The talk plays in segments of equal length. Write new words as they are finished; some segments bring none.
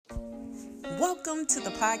Welcome to the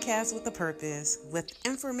podcast with a purpose, with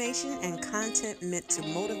information and content meant to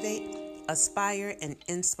motivate, aspire, and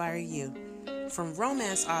inspire you. From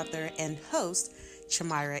romance author and host,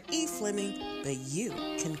 Chamira E. Fleming, but you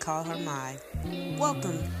can call her Mai.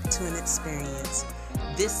 Welcome to an experience.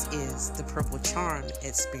 This is the Purple Charm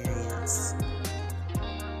Experience.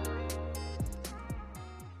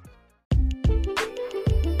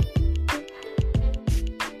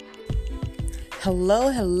 Hello,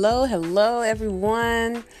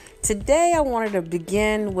 everyone. Today I wanted to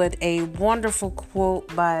begin with a wonderful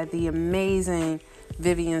quote by the amazing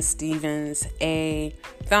Vivian Stevens, a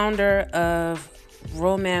founder of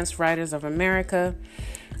Romance Writers of America.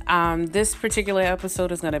 This particular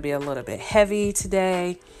episode is going to be a little bit heavy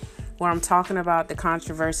today, where I'm talking about the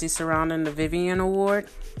controversy surrounding the Vivian Award.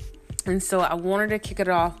 And so I wanted to kick it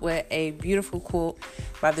off with a beautiful quote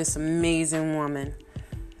by this amazing woman.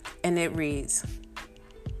 And it reads,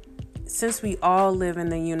 "Since we all live in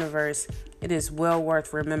the universe, it is well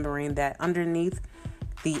worth remembering that underneath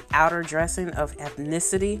the outer dressing of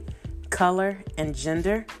ethnicity, color, and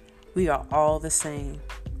gender, we are all the same,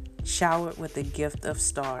 showered with the gift of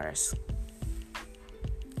stars."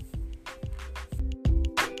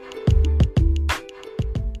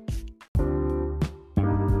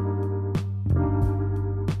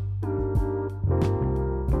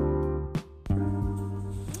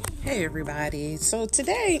 Hey everybody, so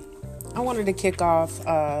today I wanted to kick off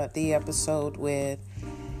the episode with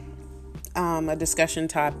a discussion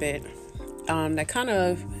topic that kind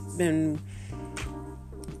of been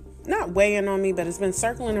not weighing on me, but it's been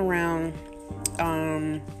circling around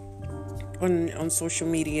on social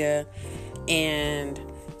media, and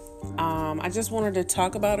I just wanted to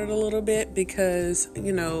talk about it a little bit because,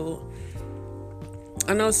 I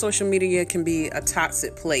know social media can be a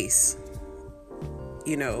toxic place,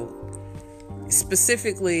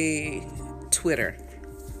 specifically Twitter,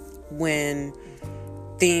 when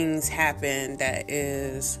things happen that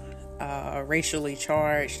is racially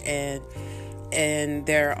charged and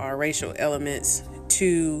there are racial elements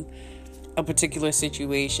to a particular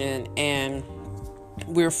situation, and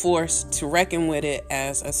we're forced to reckon with it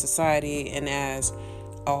as a society and as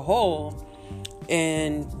a whole.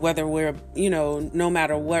 And whether we're, no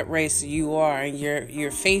matter what race you are, and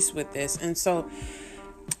you're faced with this. And so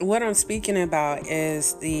what I'm speaking about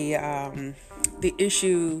is the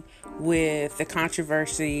issue with the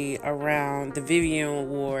controversy around the Vivian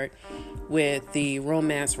Award with the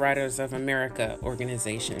Romance Writers of America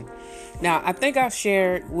organization. Now, I think I've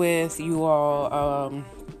shared with you all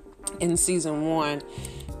in season 1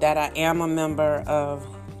 that I am a member of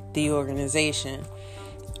the organization.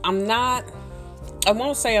 I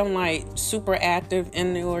won't say I'm like super active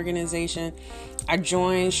in the organization. I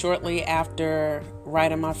joined shortly after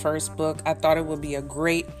writing my first book. I thought it would be a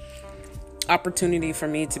great opportunity for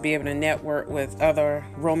me to be able to network with other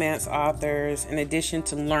romance authors, in addition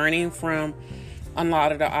to learning from a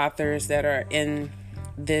lot of the authors that are in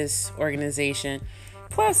this organization.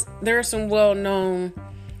 Plus, there are some well-known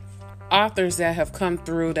authors that have come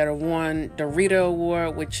through that have won the Rita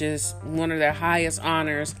Award, which is one of the highest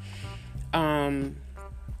honors,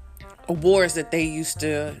 awards that they used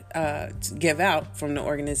to give out from the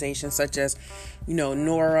organization, such as,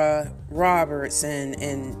 Nora Roberts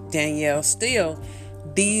and Danielle Steele.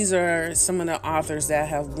 These are some of the authors that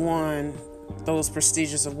have won those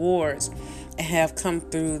prestigious awards and have come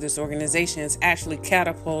through this organization. It's actually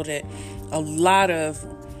catapulted a lot of,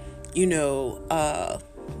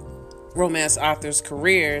 romance authors'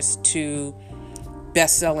 careers to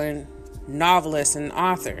best-selling novelists and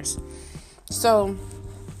authors. So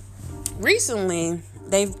recently,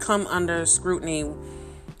 they've come under scrutiny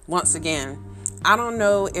once again. I don't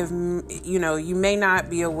know if, you may not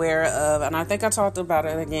be aware of, and I think I talked about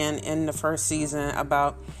it again in the first season,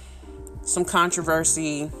 about some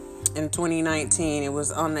controversy in 2019. It was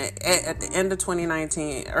at the end of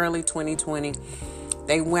 2019, early 2020.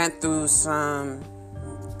 They went through some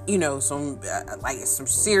serious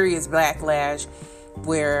backlash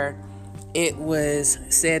where it was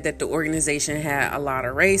said that the organization had a lot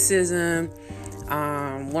of racism.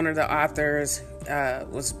 One of the authors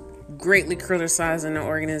was greatly criticizing the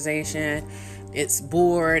organization, its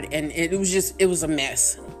board, and it was a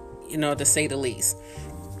mess, to say the least.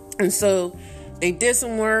 And so they did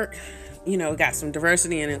some work, got some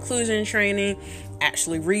diversity and inclusion training,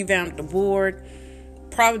 actually revamped the board.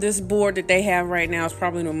 Probably this board that they have right now is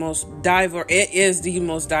probably the most diverse. It is the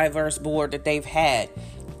most diverse board that they've had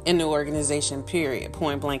in the organization, period,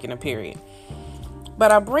 point blank in a period.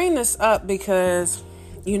 But I bring this up because,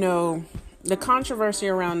 the controversy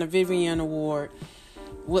around the Vivian Award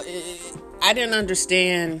I didn't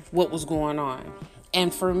understand what was going on.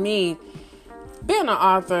 And for me, being an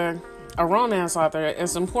author, a romance author,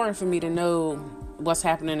 it's important for me to know what's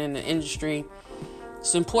happening in the industry.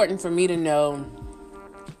 It's important for me to know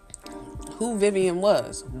who Vivian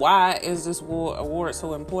was. Why is this award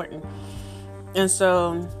so important? And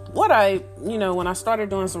so when I started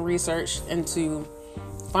doing some research into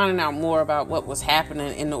finding out more about what was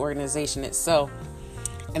happening in the organization itself,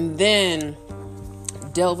 and then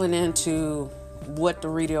delving into what the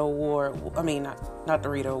Rita Award, not the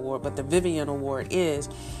Rita Award, but the Vivian Award is,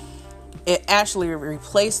 it actually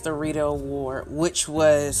replaced the Rita Award, which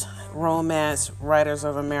was Romance Writers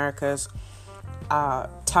of America's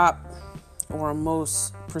top or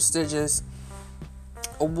most prestigious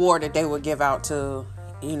award that they would give out to,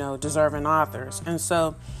 deserving authors. And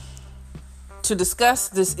so to discuss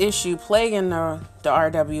this issue plaguing the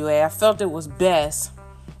RWA, I felt it was best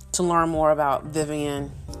to learn more about the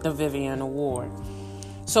Vivian Award.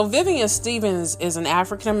 So Vivian Stevens is an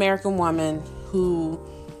African-American woman who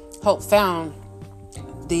helped found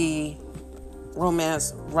the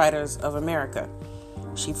Romance Writers of America.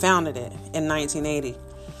 She founded it in 1980.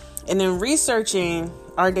 And in researching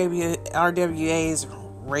RWA's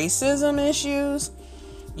racism issues,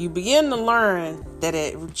 you begin to learn that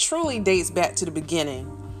it truly dates back to the beginning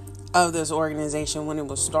of this organization when it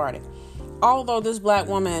was started. Although this black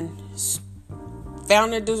woman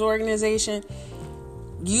founded this organization,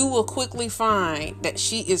 you will quickly find that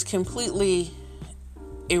she is completely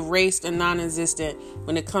erased and non-existent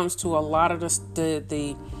when it comes to a lot of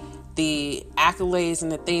the accolades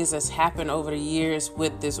and the things that's happened over the years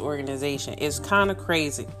with this organization. It's kind of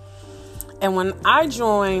crazy. And when I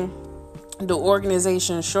joined the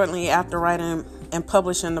organization shortly after writing and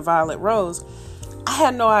publishing The Violet Rose, I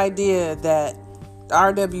had no idea that the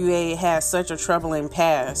RWA had such a troubling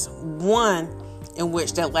past, one in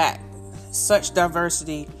which they lacked such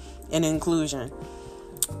diversity and inclusion.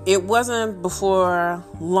 It wasn't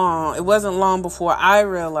long before I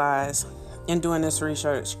realized in doing this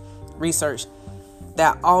research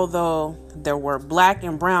that although there were black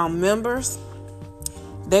and brown members,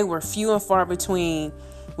 they were few and far between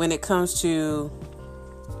when it comes to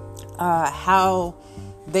how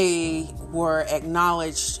they were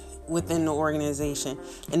acknowledged within the organization.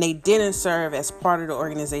 And they didn't serve as part of the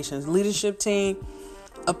organization's leadership team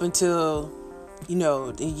up until,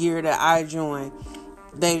 the year that I joined.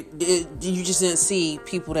 You just didn't see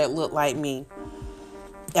people that looked like me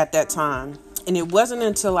at that time. And it wasn't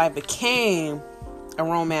until I became a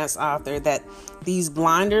romance author that these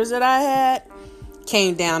blinders that I had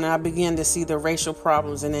came down, and I began to see the racial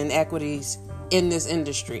problems and inequities in this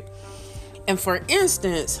industry. And for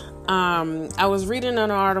instance, I was reading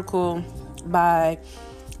an article by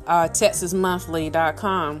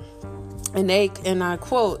TexasMonthly.com, and I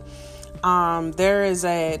quote,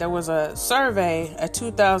 there was a survey, a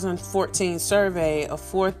 2014 survey of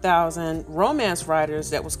 4,000 romance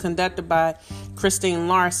writers that was conducted by Christine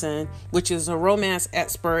Larson, which is a romance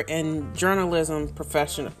expert and journalism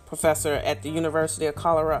professor at the University of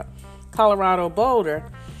Colorado Boulder.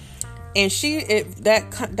 And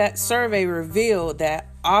that survey revealed that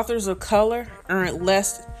authors of color earned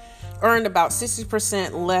about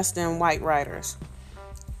 60% less than white writers.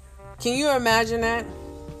 Can you imagine that?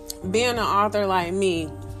 Being an author like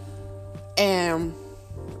me, and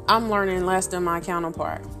I'm learning less than my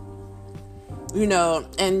counterpart.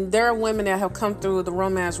 And there are women that have come through the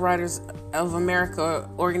Romance Writers of America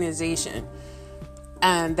organization,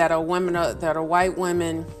 and that are white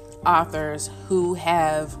women authors who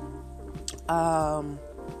have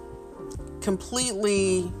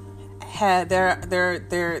completely had their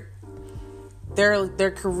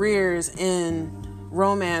careers in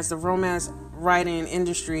the romance writing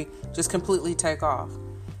industry just completely take off,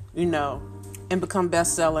 and become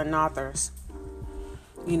best-selling authors,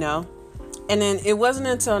 And then it wasn't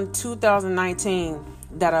until 2019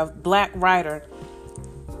 that a black writer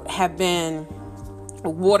had been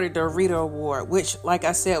awarded the Rita Award, which, like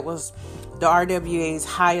I said, was the RWA's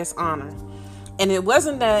highest honor. And it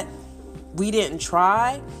wasn't that we didn't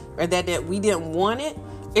try or that we didn't want it.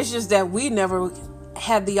 It's just that we never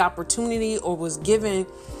had the opportunity or was given,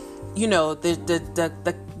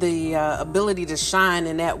 the ability to shine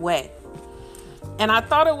in that way. And I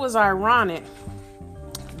thought it was ironic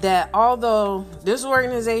that although this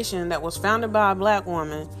organization that was founded by a black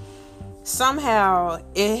woman, somehow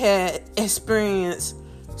it had experienced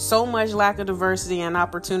so much lack of diversity and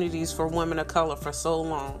opportunities for women of color for so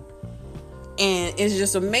long. And it's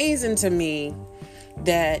just amazing to me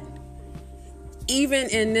that even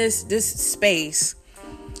in this space,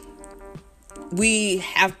 we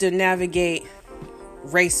have to navigate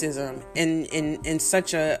racism in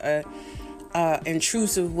such a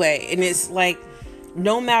intrusive way. And it's like,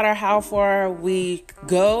 no matter how far we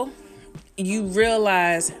go, you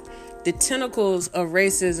realize the tentacles of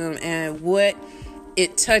racism and what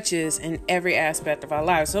it touches in every aspect of our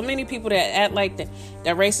lives. So many people that act like that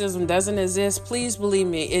racism doesn't exist, please believe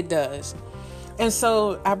me, it does. And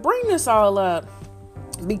so I bring this all up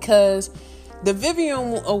because the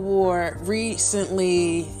Vivian Award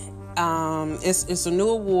recently, it's a new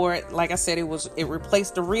award. Like I said, it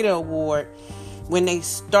replaced the Rita Award when they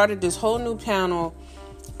started this whole new panel,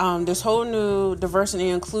 this whole new diversity,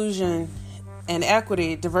 equity,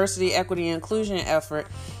 and inclusion effort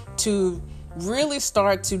to really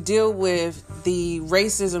start to deal with the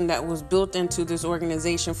racism that was built into this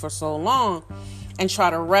organization for so long and try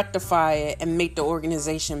to rectify it and make the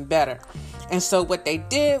organization better. And so what they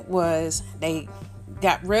did was they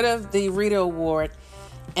got rid of the Rita Award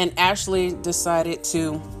and actually decided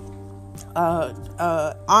to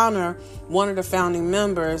honor one of the founding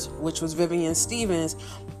members, which was Vivian Stevens,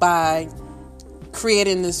 by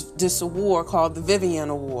creating this award called the Vivian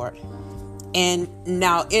Award. And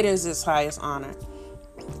now it is its highest honor.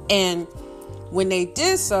 And when they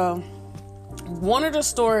did so, one of the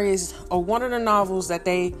stories or one of the novels that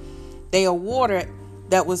they awarded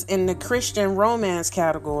that was in the Christian romance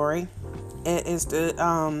category is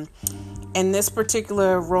and this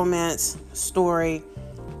particular romance story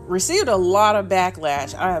received a lot of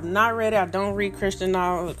backlash. I have not read it. I don't read Christian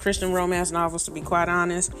romance novels, to be quite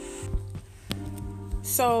honest.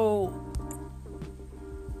 So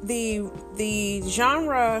the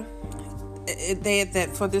genre that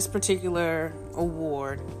for this particular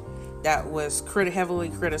award that was heavily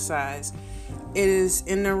criticized, it is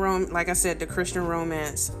in the like I said, the Christian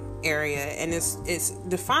romance area, and it's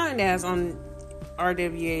defined as, on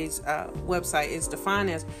RWA's website, it's defined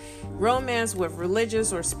as romance with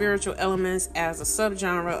religious or spiritual elements as a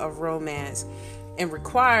subgenre of romance, and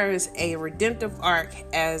requires a redemptive arc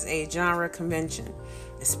as a genre convention.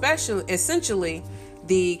 Essentially,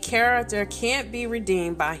 the character can't be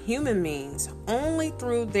redeemed by human means. Only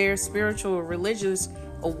through their spiritual or religious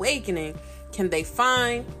awakening can they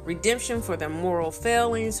find redemption for their moral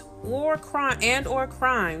failings or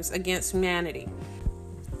crimes against humanity.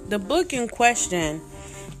 The book in question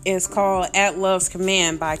is called At Love's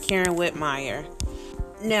Command by Karen Whitmire.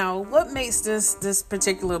 Now, what makes this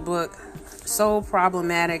particular book so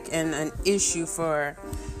problematic and an issue for,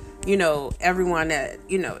 everyone that,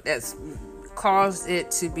 that's caused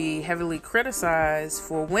it to be heavily criticized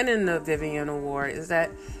for winning the Vivian Award is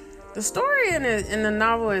that the story in the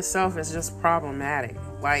novel itself is just problematic.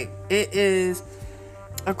 Like, it is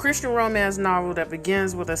a Christian romance novel that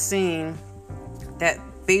begins with a scene that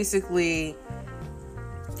basically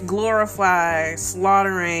glorifies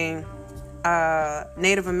slaughtering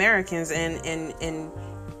Native Americans and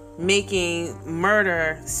making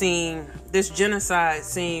this genocide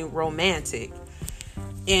seem romantic.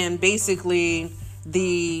 And basically,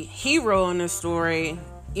 the hero in the story,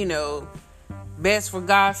 begs for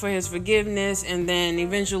God for his forgiveness, and then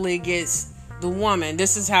eventually gets the woman.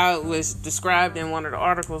 This is how it was described in one of the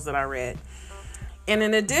articles that I read. And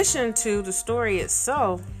in addition to the story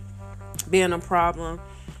itself being a problem,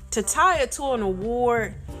 to tie it to an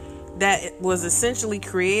award that was essentially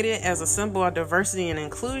created as a symbol of diversity and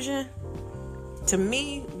inclusion, to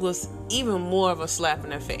me, was even more of a slap in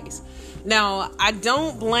the face. Now, I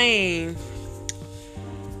don't blame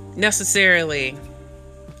necessarily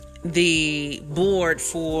the board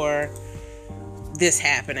for this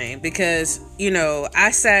happening, because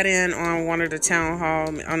I sat in on the town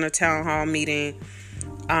hall meeting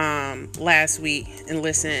last week and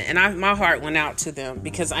listened, and my heart went out to them,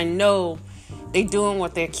 because I know they're doing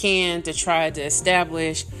what they can to try to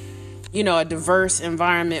establish a diverse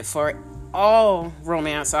environment for all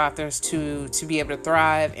romance authors to be able to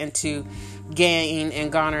thrive and to gain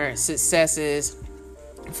and garner successes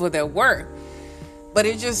for their work. But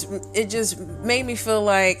it just made me feel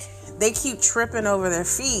like they keep tripping over their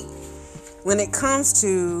feet when it comes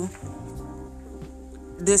to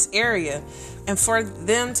this area. And for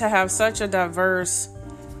them to have such a diverse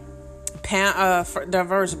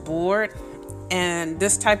board and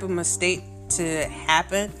this type of mistake to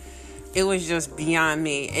happen, it was just beyond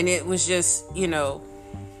me. And it was just,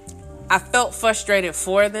 I felt frustrated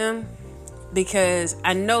for them, because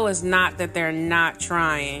I know it's not that they're not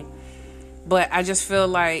trying, but I just feel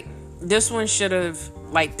like this one should have,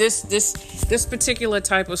 like this particular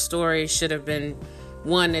type of story should have been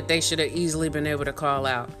one that they should have easily been able to call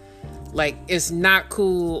out. Like, it's not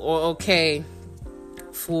cool or okay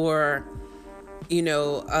for,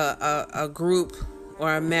 a group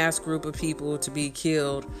or a mass group of people to be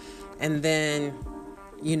killed. And then,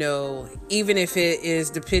 even if it is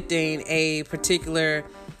depicting a particular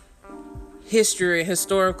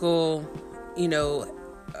historical,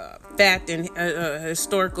 fact and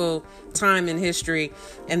historical time in history,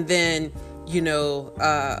 and then,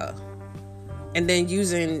 and then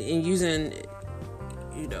using,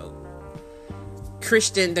 the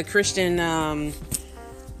Christian,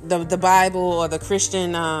 the Bible or the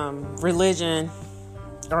Christian religion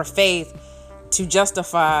or faith to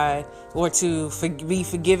justify or to be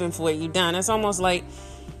forgiven for what you've done. It's almost like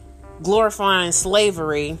glorifying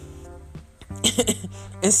slavery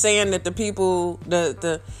and saying that the people,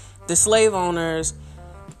 the slave owners,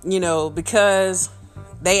 because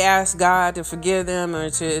they asked God to forgive them or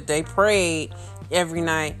they prayed every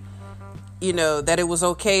night, that it was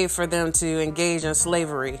okay for them to engage in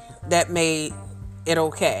slavery. That made it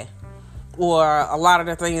okay. Or a lot of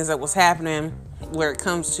the things that was happening where it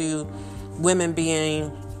comes to women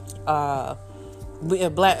being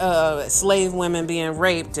slave women being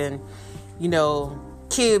raped and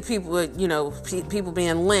killed people, people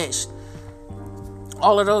being lynched.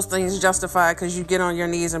 All of those things justified because you get on your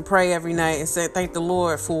knees and pray every night and say thank the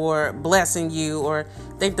Lord for blessing you, or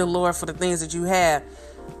thank the Lord for the things that you have,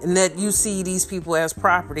 and that you see these people as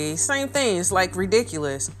property. Same thing. It's like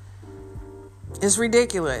ridiculous. It's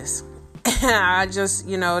ridiculous. I just,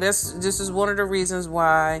 this is one of the reasons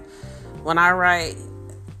why when I write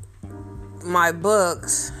my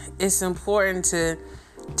books, it's important to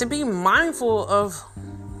be mindful of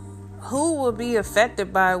who will be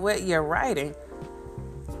affected by what you're writing.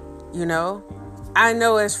 I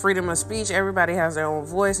know it's freedom of speech. Everybody has their own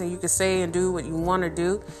voice and you can say and do what you want to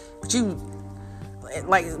do. But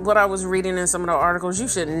like what I was reading in some of the articles, you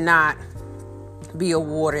should not be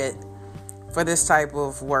awarded for this type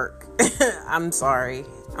of work. I'm sorry.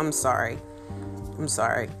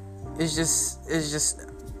 It's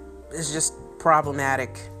just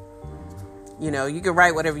problematic. You can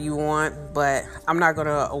write whatever you want, but I'm not going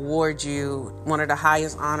to award you one of the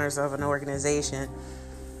highest honors of an organization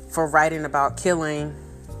for writing about killing,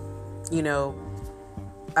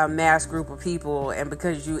 a mass group of people. And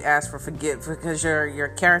because you asked for because your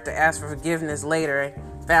character asked for forgiveness later,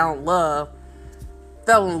 fell in love,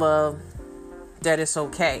 that it's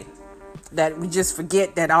okay. That we just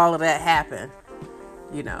forget that all of that happened,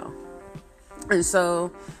 And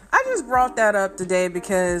so I just brought that up today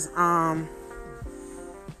because I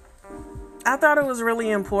thought it was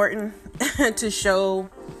really important to show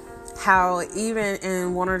how even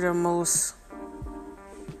in one of the most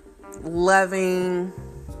loving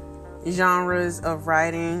genres of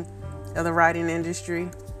the writing industry,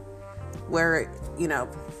 where,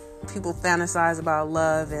 people fantasize about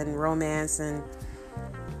love and romance and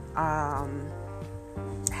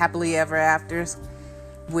happily ever afters,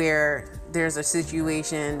 where there's a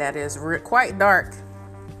situation that is quite dark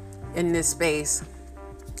in this space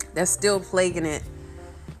that's still plaguing it.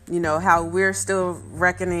 How we're still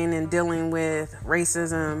reckoning and dealing with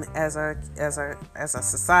racism as a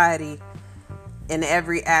society in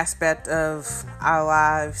every aspect of our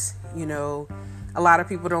lives. A lot of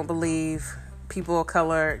people don't believe people of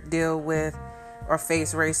color deal with or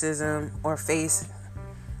face racism or face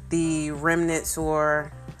the remnants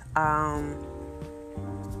or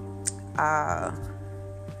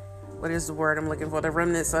what is the word I'm looking for? The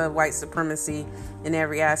remnants of white supremacy in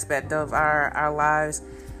every aspect of our lives.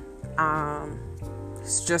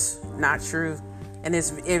 It's just not true. And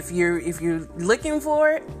if you're looking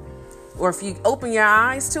for it, or if you open your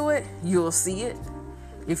eyes to it, you'll see it.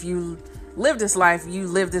 If you live this life,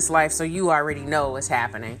 so you already know what's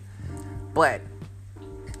happening. But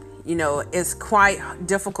it's quite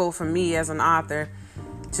difficult for me as an author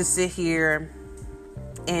to sit here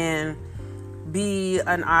and be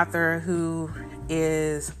an author who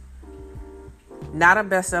is not a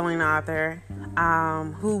best-selling author,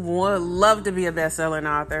 who would love to be a best-selling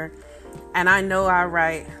author. And I know I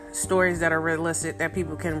write stories that are realistic that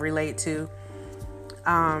people can relate to.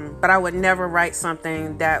 But I would never write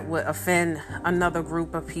something that would offend another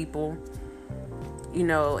group of people,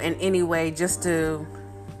 in any way, just to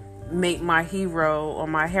make my hero or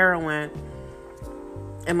my heroine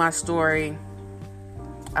in my story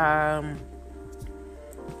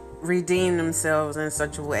redeem themselves in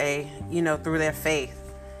such a way, through their faith.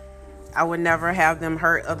 I would never have them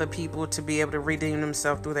hurt other people to be able to redeem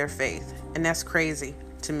themselves through their faith. And that's crazy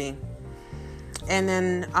to me. And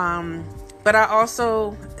then, but I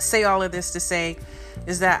also say all of this to say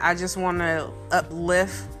is that I just want to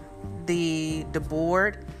uplift the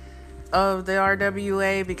board of the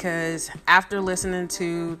RWA, because after listening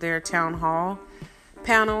to their town hall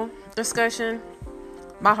panel discussion,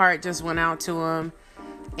 my heart just went out to him.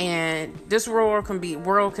 And this world can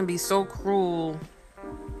be so cruel,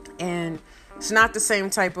 and it's not the same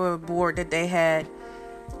type of board that they had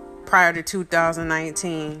prior to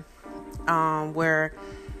 2019, where,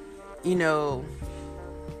 you know,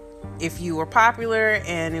 if you were popular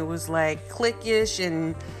and it was like cliquish,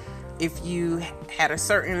 and if you had a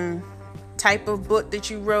certain type of book that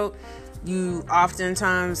you wrote, you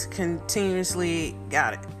oftentimes continuously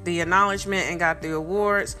got the acknowledgement and got the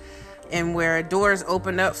awards, and where doors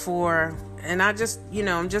opened up for, and I'm just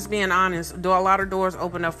being honest, a lot of doors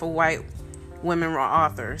open up for white women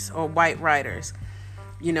authors or white writers,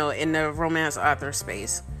 in the romance author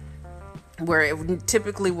space, where it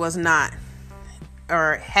typically was not,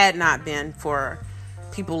 or had not been, for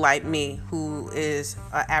people like me, who is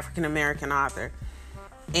an African American author.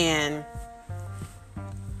 And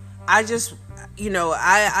I just,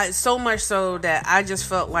 I so much so that I just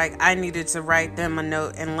felt like I needed to write them a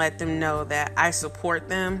note and let them know that I support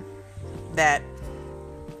them, that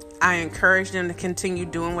I encourage them to continue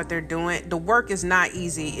doing what they're doing. The work is not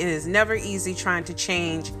easy. It is never easy trying to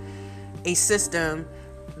change a system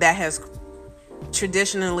that has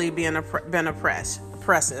traditionally been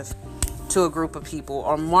oppressive to a group of people,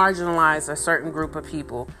 or marginalize a certain group of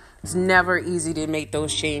people. It's never easy to make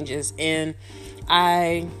those changes, and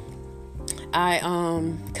I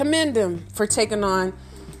commend them for taking on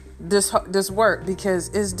this work, because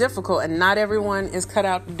it's difficult and not everyone is cut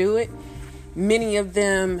out to do it. Many of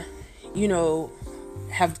them,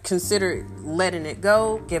 have considered letting it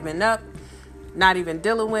go, giving up, not even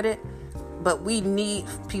dealing with it. But we need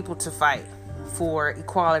people to fight for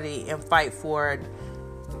equality and fight for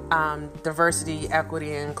diversity,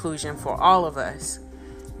 equity, and inclusion for all of us.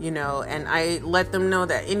 And I let them know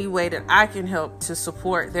that any way that I can help to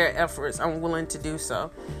support their efforts, I'm willing to do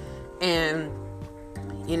so. And,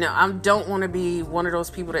 I don't want to be one of those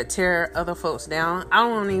people that tear other folks down. I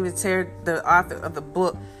don't want to even tear the author of the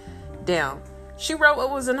book down. She wrote what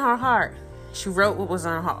was in her heart. She wrote what was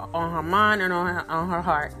on her mind and on her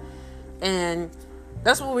heart. And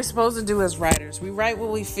that's what we're supposed to do as writers. We write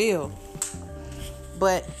what we feel.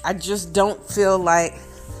 But I just don't feel like,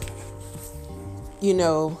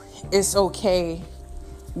 it's okay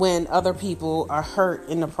when other people are hurt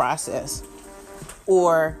in the process,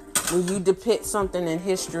 or when you depict something in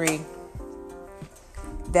history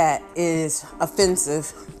that is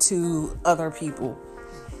offensive to other people.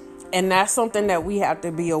 And that's something that we have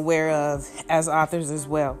to be aware of as authors as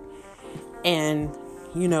well. And,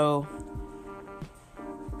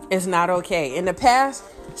 it's not okay. In the past,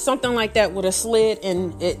 something like that would have slid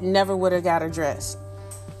and it never would have got addressed.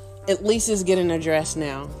 At least it's getting addressed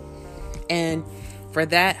now. And for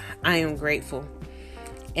that, I am grateful.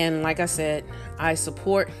 And like I said, I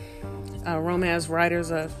support Romance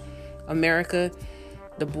Writers of America,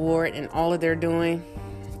 the board, and all that they're doing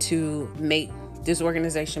to make this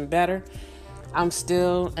organization better. I'm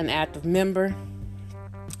still an active member,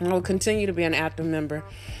 and I will continue to be an active member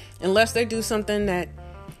unless they do something that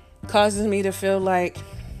causes me to feel like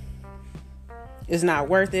it's not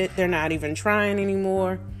worth it, they're not even trying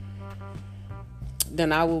anymore,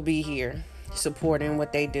 then I will be here supporting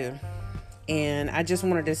what they do. And I just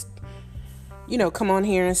wanted to, come on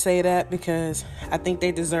here and say that, because I think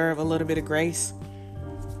they deserve a little bit of grace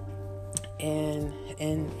and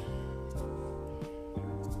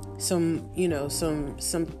some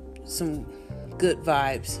good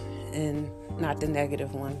vibes, and not the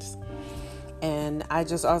negative ones. And I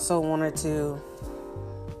just also wanted to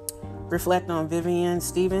reflect on Vivian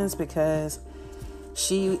Stevens, because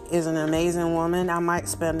she is an amazing woman. I might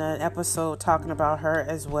spend an episode talking about her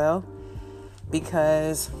as well,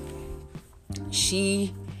 because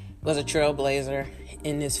she was a trailblazer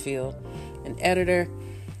in this field, an editor.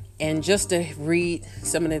 And just to read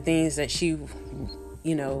some of the things that she,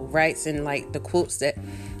 writes, and like the quotes that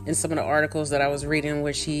in some of the articles that I was reading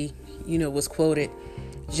where she, was quoted,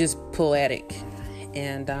 just poetic.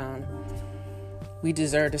 And we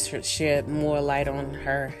deserve to shed more light on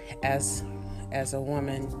her as a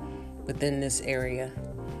woman within this area,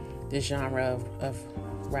 this genre of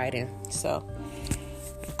writing. So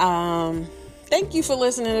thank you for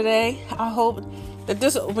listening today. I hope that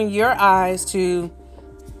this opened your eyes to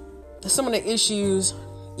some of the issues,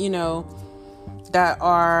 that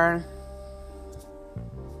are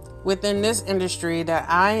within this industry that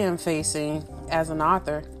I am facing as an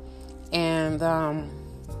author, and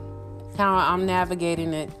how I'm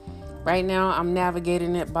navigating it. Right now, I'm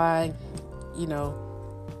navigating it by,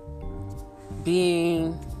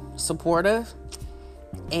 being supportive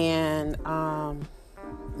and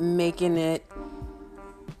making it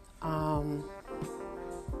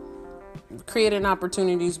creating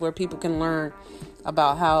opportunities where people can learn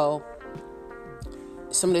about how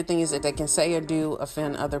some of the things that they can say or do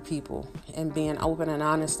offend other people, and being open and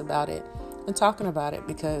honest about it and talking about it,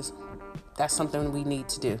 because that's something we need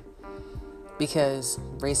to do, because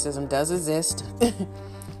racism does exist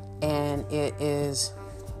and it is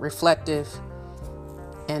reflective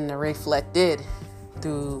and reflected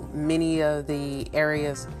through many of the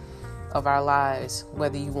areas of our lives.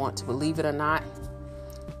 Whether you want to believe it or not,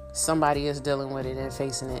 somebody is dealing with it and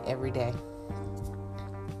facing it every day.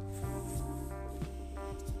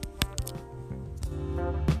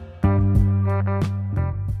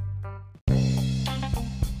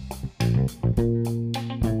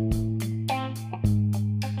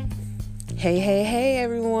 Hey,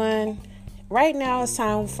 everyone. Right now it's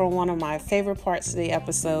time for one of my favorite parts of the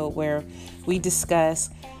episode, where we discuss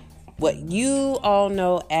what you all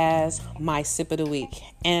know as my sip of the week.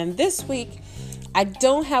 And this week, I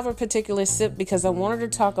don't have a particular sip because I wanted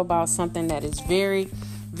to talk about something that is very,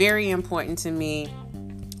 very important to me.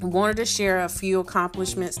 I wanted to share a few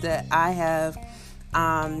accomplishments that I have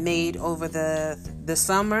made over the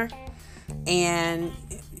summer, and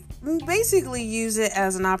basically use it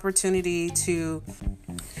as an opportunity to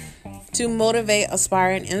motivate,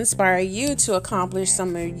 aspire, and inspire you to accomplish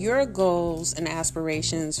some of your goals and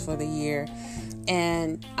aspirations for the year.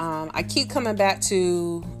 And I keep coming back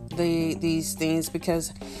to these things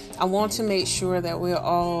because I want to make sure that we're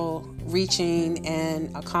all reaching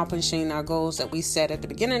and accomplishing our goals that we set at the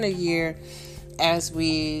beginning of the year as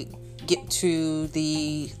we get to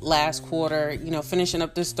the last quarter, finishing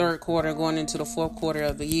up this third quarter, going into the fourth quarter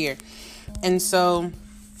of the year. And so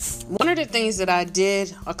one of the things that I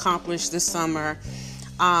did accomplish this summer,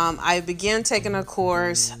 I began taking a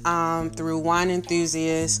course through Wine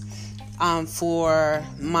Enthusiast for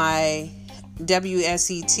my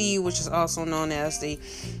WSET, which is also known as the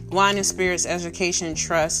Wine and Spirits Education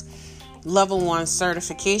Trust Level 1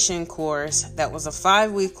 certification course. That was a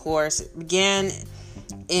 5-week course. It began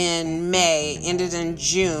in May, ended in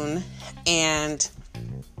June, and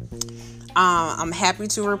I'm happy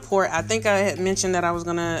to report. I think I had mentioned that I was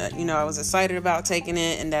gonna, I was excited about taking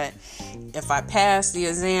it, and that if I passed the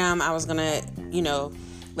exam, I was gonna,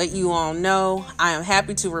 let you all know. I am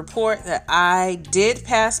happy to report that I did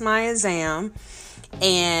pass my exam,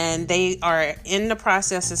 and they are in the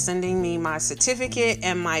process of sending me my certificate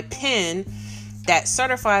and my pin that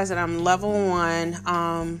certifies that I'm level 1,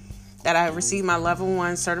 that I received my level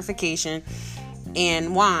 1 certification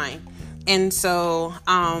in wine. And so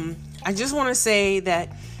I just want to say that,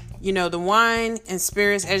 the Wine and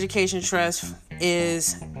Spirits Education Trust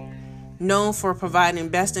is known for providing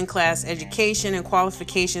best-in-class education and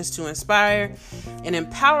qualifications to inspire and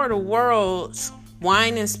empower the world's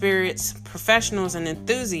wine and spirits professionals and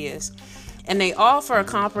enthusiasts. And they offer a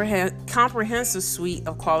comprehensive suite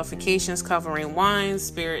of qualifications covering wine,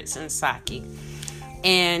 spirits, and sake.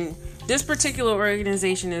 And this particular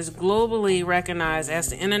organization is globally recognized as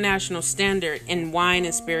the international standard in wine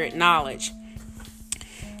and spirit knowledge.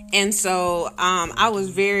 And so I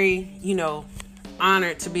was very,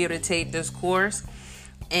 honored to be able to take this course,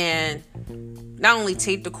 and not only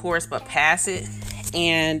take the course, but pass it.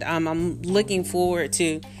 And I'm looking forward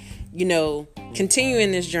to,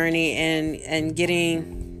 continuing this journey and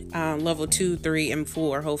getting level 2, 3, and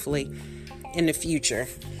 4, hopefully in the future.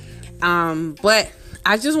 But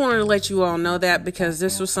I just wanted to let you all know that, because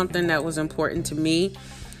this was something that was important to me,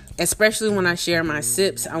 especially when I share my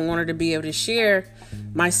sips. I wanted to be able to share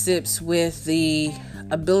my sips with the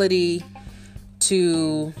ability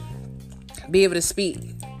to be able to speak,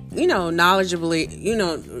 knowledgeably,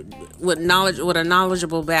 with a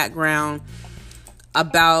knowledgeable background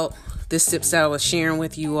about the sips that I was sharing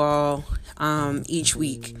with you all each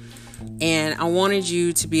week. And I wanted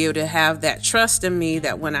you to be able to have that trust in me,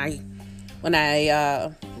 that when I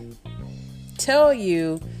tell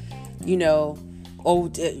you, or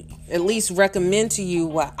at least recommend to you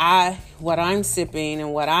what I'm sipping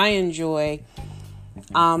and what I enjoy,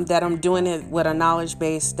 that I'm doing it with a knowledge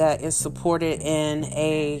base that is supported in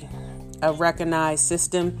a recognized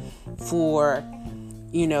system for,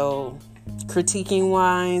 critiquing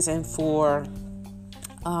wines and for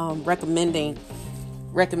recommending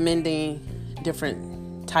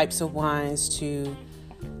different types of wines to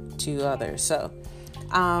others. So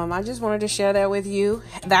I just wanted to share that with you.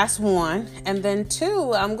 That's one. And then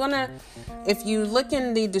 2, if you look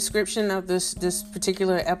in the description of this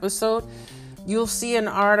particular episode, you'll see an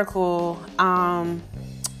article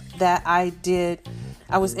that I did.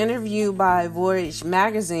 I was interviewed by Voyage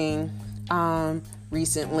magazine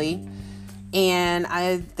recently, and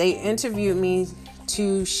they interviewed me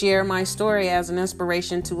to share my story as an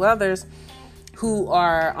inspiration to others who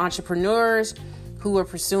are entrepreneurs who are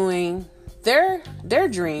pursuing their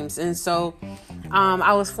dreams. And so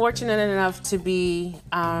I was fortunate enough to be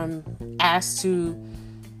asked to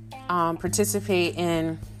participate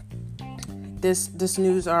in this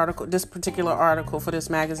news article, this particular article for this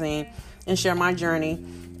magazine, and share my journey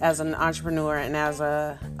as an entrepreneur and as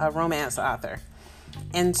a romance author.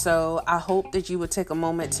 And so I hope that you would take a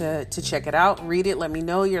moment to check it out, read it, let me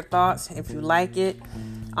know your thoughts if you like it,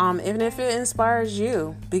 even if it inspires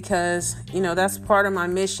you, because, that's part of my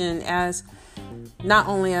mission as not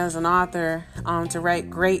only as an author, to write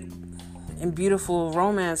great and beautiful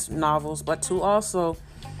romance novels, but to also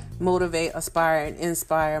motivate, aspire, and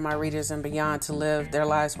inspire my readers and beyond to live their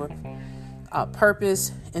lives with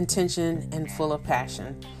purpose, intention, and full of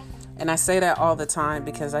passion. And I say that all the time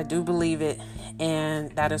because I do believe it,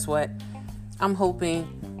 and that is what I'm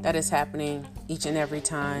hoping that is happening each and every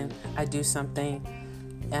time I do something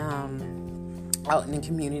out in the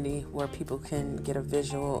community where people can get a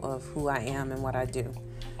visual of who I am and what I do.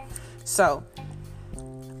 So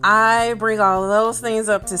I bring all of those things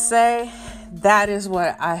up to say that is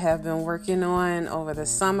what I have been working on over the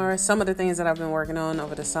summer. Some of the things that I've been working on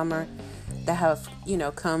over the summer that have,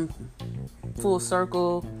 come full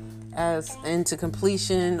circle as into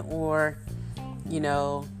completion, or,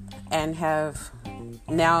 and have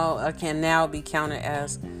can now be counted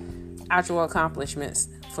as actual accomplishments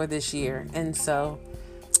for this year. And so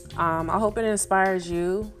I hope it inspires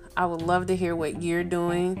you. I would love to hear what you're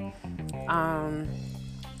doing, and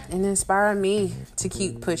inspire me to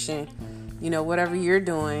keep pushing. Whatever you're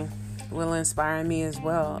doing will inspire me as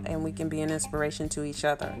well, and we can be an inspiration to each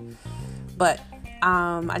other. But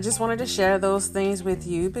I just wanted to share those things with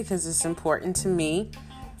you because it's important to me,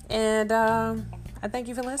 and I thank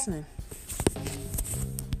you for listening.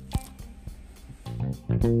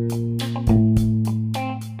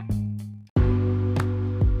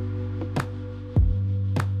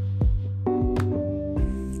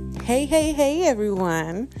 Hey,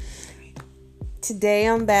 everyone. Today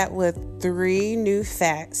I'm back with 3 new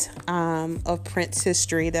facts of Prince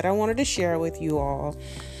history that I wanted to share with you all.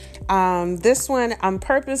 This one, I'm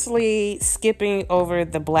purposely skipping over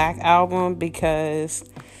the Black Album because,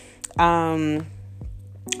 I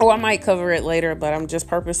might cover it later, but I'm just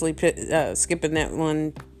purposely skipping that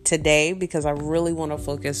one today because I really want to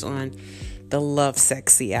focus on the Love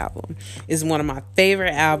Sexy album. It's one of my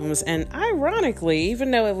favorite albums, and ironically,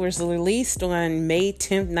 even though it was released on May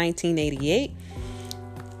 10th, 1988,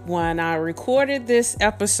 when I recorded this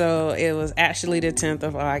episode, it was actually the 10th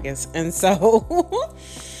of August. And so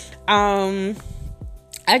I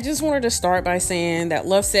just wanted to start by saying that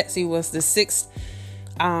Love Sexy was the 6th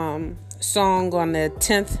song on the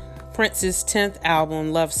Prince's 10th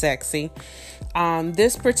album, Love Sexy.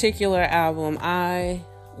 This particular album I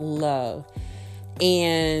love,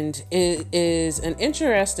 and it is an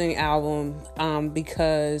interesting album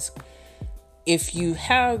because if you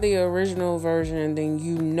have the original version, then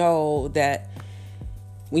you know that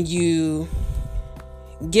when you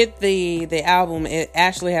get the album, it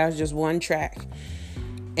actually has just one track.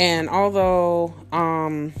 And although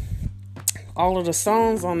all of the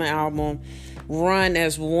songs on the album run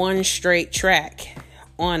as one straight track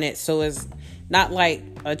on it, so it's not like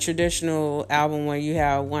a traditional album where you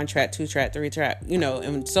have 1 track, 2 track, 3 track,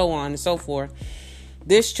 and so on and so forth.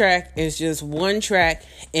 This track is just one track,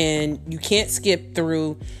 and you can't skip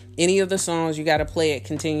through any of the songs. You got to play it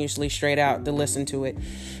continuously straight out to listen to it.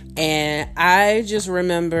 And I just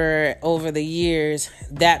remember over the years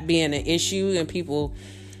that being an issue, and people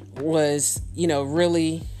was,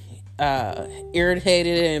 really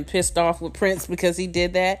irritated and pissed off with Prince because he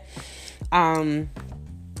did that.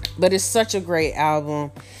 But it's such a great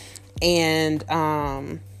album, and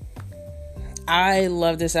I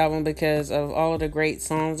love this album because of all of the great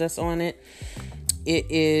songs that's on it.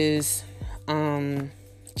 It is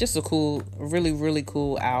just a really, really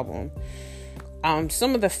cool album.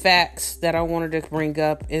 Some of the facts that I wanted to bring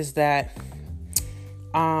up is that,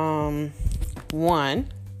 1,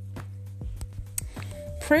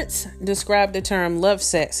 Prince described the term love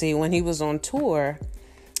sexy when he was on tour,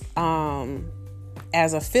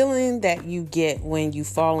 as a feeling that you get when you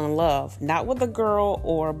fall in love, not with a girl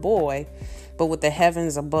or a boy, but with the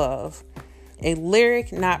heavens above. A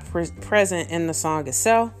lyric not present in the song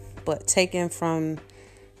itself, but taken from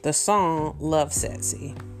the song Love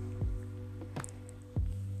Sexy.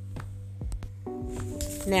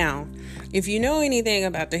 Now, if you know anything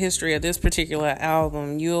about the history of this particular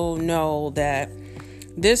album, you'll know that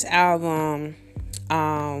this album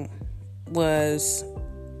was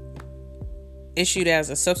issued as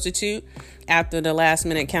a substitute after the last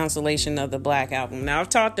minute cancellation of the Black Album. Now, I've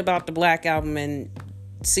talked about the Black Album in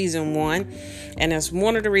season 1, and that's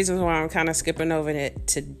one of the reasons why I'm kind of skipping over it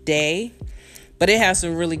today. But it has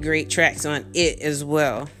some really great tracks on it as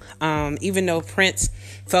well. Even though Prince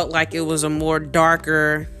felt like it was a more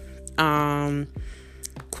darker, quote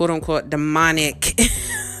unquote, demonic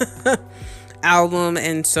album,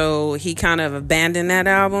 and so he kind of abandoned that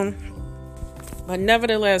album. But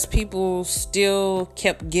nevertheless, people still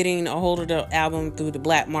kept getting a hold of the album through the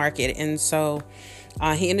black market, and so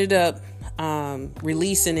he ended up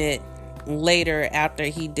releasing it later after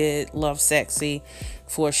he did Love Sexy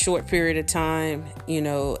for a short period of time,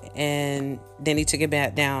 and then he took it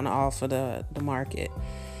back down off of the market.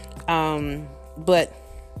 But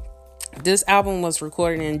this album was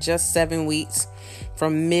recorded in just 7 weeks,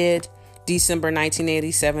 from mid-December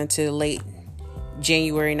 1987 to late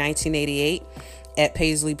January 1988 at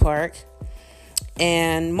Paisley Park.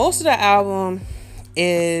 And most of the album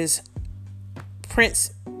is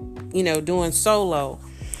Prince, doing solo.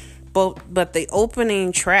 But the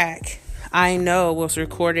opening track, I Know, was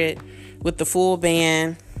recorded with the full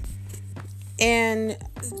band. And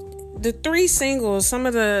the 3 singles, some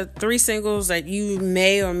of the 3 singles that you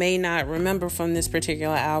may or may not remember from this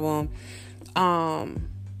particular album,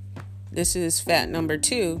 this is Fat Number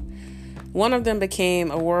 2. One of them became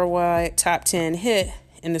a worldwide top 10 hit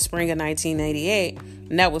in the spring of 1988,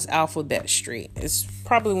 and that was Alphabet Street. It's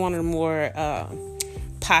probably one of the more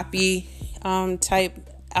poppy type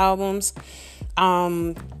albums.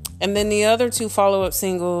 And then the other 2 follow-up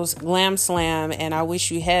singles, Glam Slam and I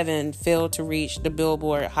Wish You Heaven, failed to reach the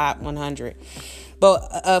Billboard Hot 100. But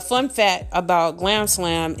a fun fact about Glam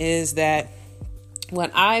Slam is that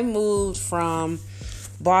when I moved from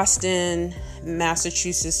Boston,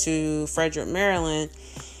 Massachusetts to Frederick, Maryland,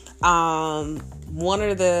 I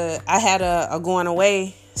had a going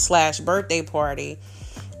away / birthday party,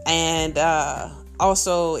 and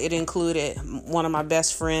also it included one of my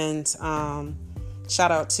best friends.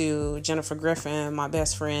 Shout out to Jennifer Griffin, my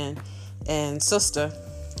best friend and sister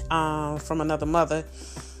from another mother.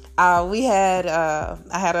 I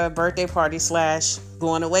had a birthday party /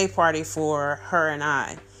 going away party for her and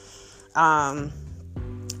I.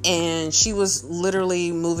 And she was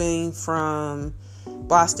literally moving from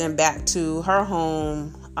Boston back to her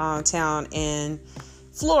home town in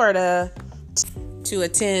Florida to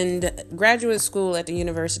attend graduate school at the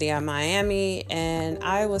University of Miami, and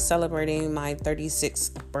I was celebrating my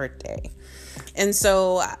 36th birthday. And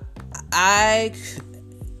so I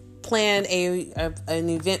planned an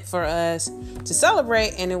event for us to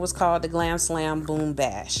celebrate, and it was called the Glam Slam Boom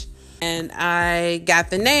Bash. And I got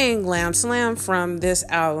the name Glam Slam from this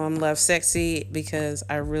album, Love Sexy, because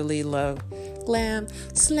I really love Glam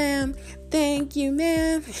Slam. Thank you,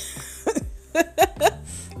 ma'am.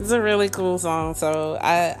 It's a really cool song. So,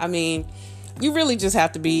 I mean, you really just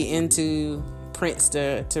have to be into Prince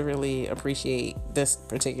to really appreciate this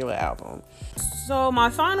particular album. So, my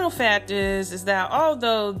final fact is that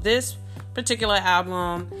although this particular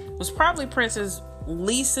album was probably Prince's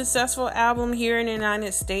least successful album here in the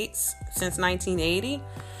United States since 1980,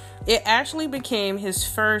 it actually became his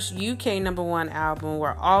first UK #1 album,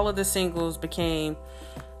 where all of the singles became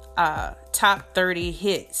top 30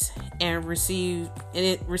 hits and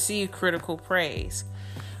it received critical praise.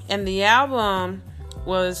 And the album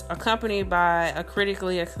was accompanied by a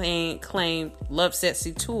critically acclaimed Love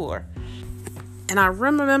Sexy tour. And I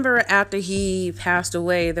remember after he passed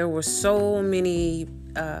away, there were so many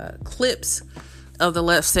clips of the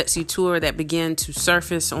Love Sexy tour that began to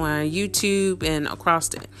surface on YouTube and across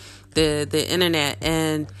the internet.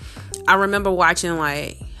 And I remember watching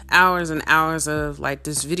like hours and hours of like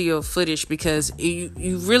this video footage, because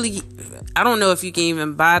you really, I don't know if you can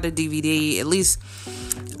even buy the DVD. At least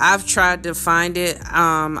I've tried to find it.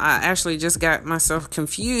 I actually just got myself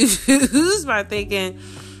confused by thinking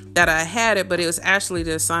that I had it, but it was actually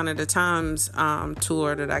the Sign of the Times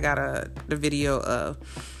tour that I got the video of.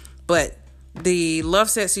 But the Love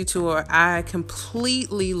Sexy tour, I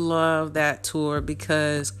completely love that tour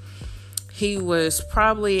because he was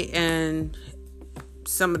probably in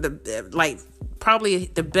some of the, probably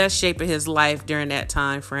the best shape of his life during that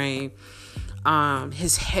time frame.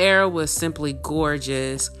 His hair was simply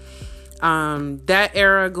gorgeous. That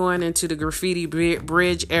era going into the graffiti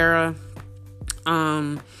bridge era,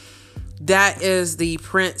 that is the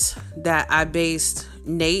Prince that I based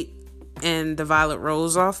Nate and the Violet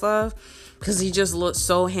Rose off of, because he just looked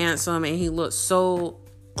so handsome and he looked so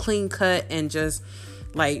clean cut and just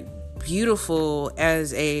like beautiful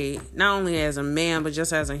as not only as a man, but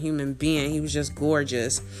just as a human being. He was just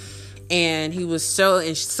gorgeous, and he was so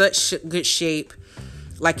in such good shape.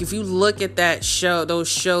 like if you look at that show, those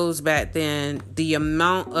shows back then, the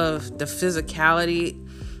amount of the physicality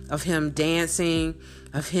of him dancing,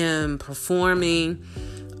 of him performing,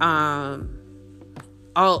 all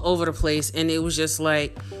over the place. And it was just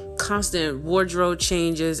like constant wardrobe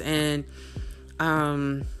changes, and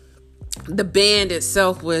the band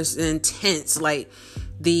itself was intense. Like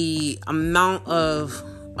the amount of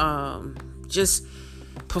just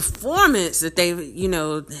performance that they,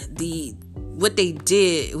 what they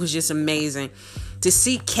did, it was just amazing to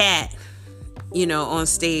see Kat, on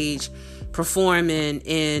stage performing,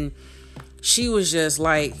 and she was just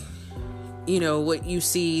like, what you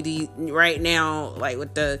see right now, like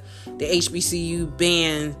with the HBCU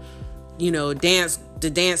band,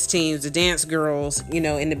 the dance teams, the dance girls,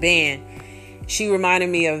 in the band. She reminded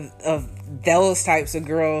me of those types of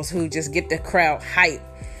girls who just get the crowd hype.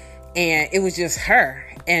 And it was just her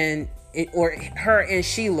and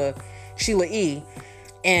Sheila E.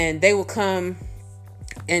 And they would come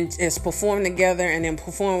and just perform together, and then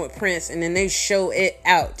perform with Prince, and then they show it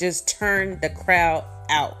out, just turn the crowd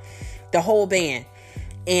out, the whole band.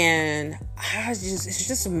 And it's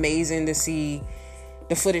just amazing to see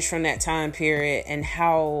the footage from that time period, and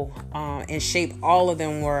how in shape all of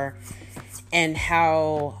them were, and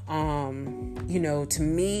how to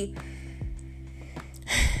me,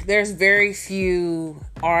 there's very few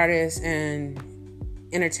artists and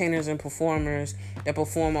entertainers and performers that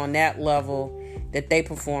perform on that level that they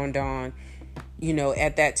performed on,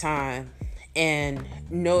 at that time. And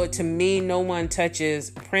to me, no one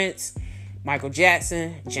touches Prince, Michael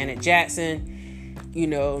Jackson, Janet Jackson,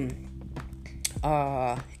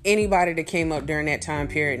 anybody that came up during that time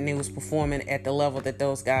period and they was performing at the level that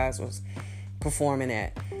those guys was performing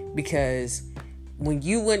at. Because when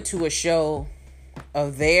you went to a show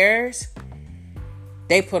of theirs,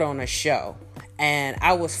 they put on a show. And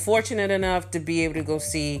I was fortunate enough to be able to go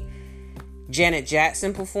see Janet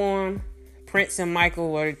Jackson perform. Prince and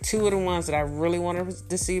Michael were two of the ones that I really wanted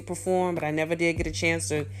to see perform, but I never did get a chance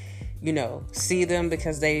to, see them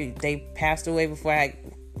because they passed away before I,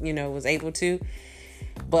 was able to.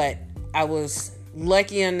 But I was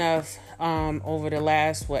lucky enough over the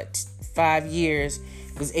last, 5 years,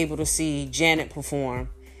 was able to see Janet perform.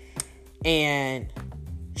 And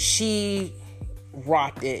she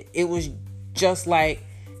rocked it. It was just like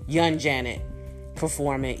young Janet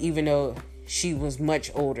performing, even though she was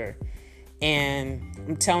much older. And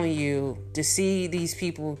I'm telling you, to see these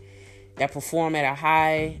people that perform at a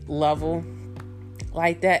high level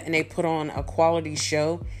like that, and they put on a quality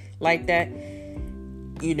show like that,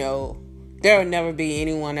 there will never be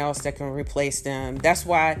anyone else that can replace them. That's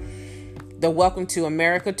why the Welcome to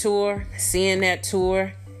America tour, seeing that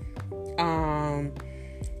tour,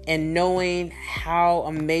 and knowing how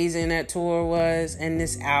amazing that tour was, and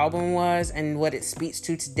this album was, and what it speaks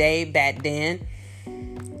to today, back then,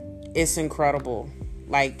 it's incredible.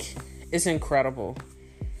 Like, it's incredible,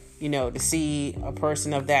 to see a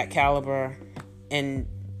person of that caliber and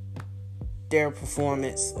their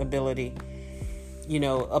performance ability,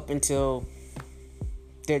 up until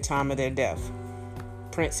their time of their death.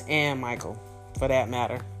 Prince and Michael, for that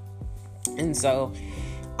matter. And so,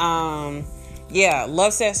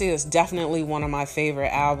 Love Sexy is definitely one of my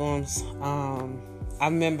favorite albums. I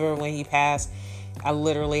remember when he passed, I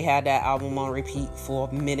literally had that album on repeat for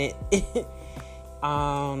a minute.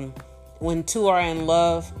 When Two Are in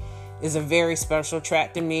Love is a very special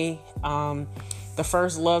track to me. The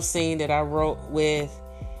first love scene that I wrote with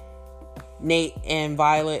Nate and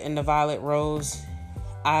Violet in the Violet Rose,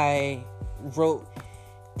 I wrote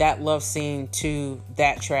that love scene to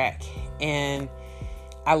that track, and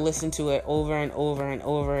I listened to it over and over and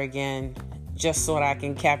over again, just so that I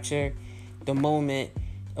can capture the moment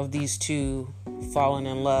of these two falling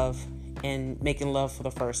in love and making love for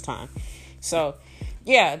the first time. So,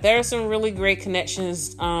 there are some really great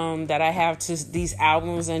connections that I have to these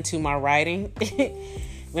albums and to my writing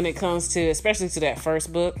when it comes to, especially to that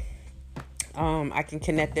first book. I can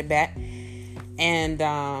connect it back. And,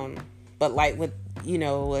 but like with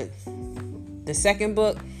the second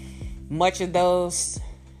book, much of those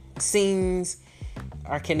scenes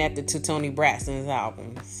are connected to Toni Braxton's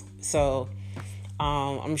albums. So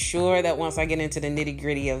I'm sure that once I get into the nitty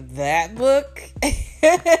gritty of that book,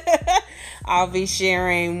 I'll be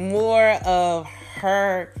sharing more of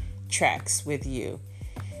her tracks with you,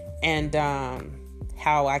 and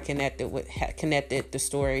how I connected the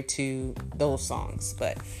story to those songs.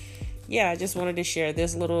 But I just wanted to share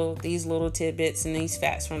these little tidbits and these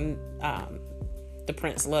facts from the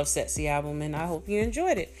Prince Love Sexy album, and I hope you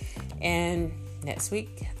enjoyed it. And next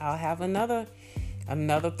week I'll have another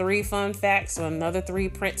 3 fun facts or another 3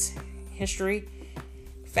 Prince history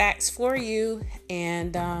facts for you,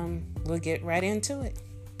 and we'll get right into it.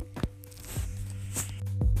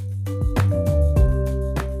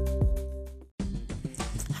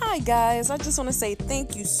 Hi guys, I just want to say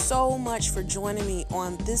thank you so much for joining me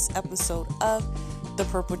on this episode of the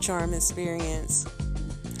Purple Charm Experience.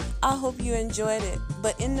 I hope you enjoyed it,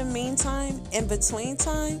 but in the meantime, in between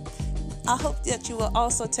time, I hope that you will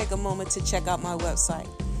also take a moment to check out my website,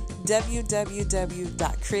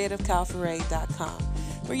 www.creativecalforay.com,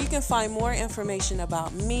 where you can find more information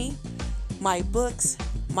about me, my books,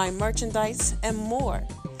 my merchandise, and more.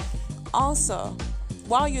 Also,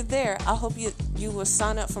 while you're there, I hope you will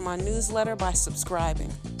sign up for my newsletter by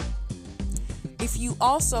subscribing. If you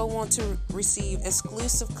also want to receive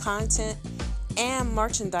exclusive content and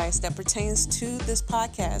merchandise that pertains to this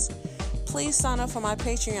podcast, please sign up for my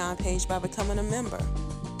Patreon page by becoming a member.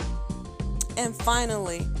 And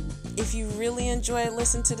finally, if you really enjoy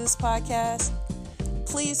listening to this podcast,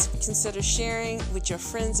 please consider sharing with your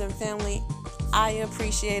friends and family. I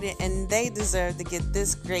appreciate it, and they deserve to get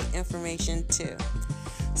this great information too.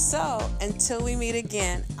 So, until we meet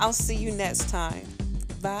again, I'll see you next time.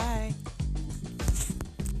 Bye.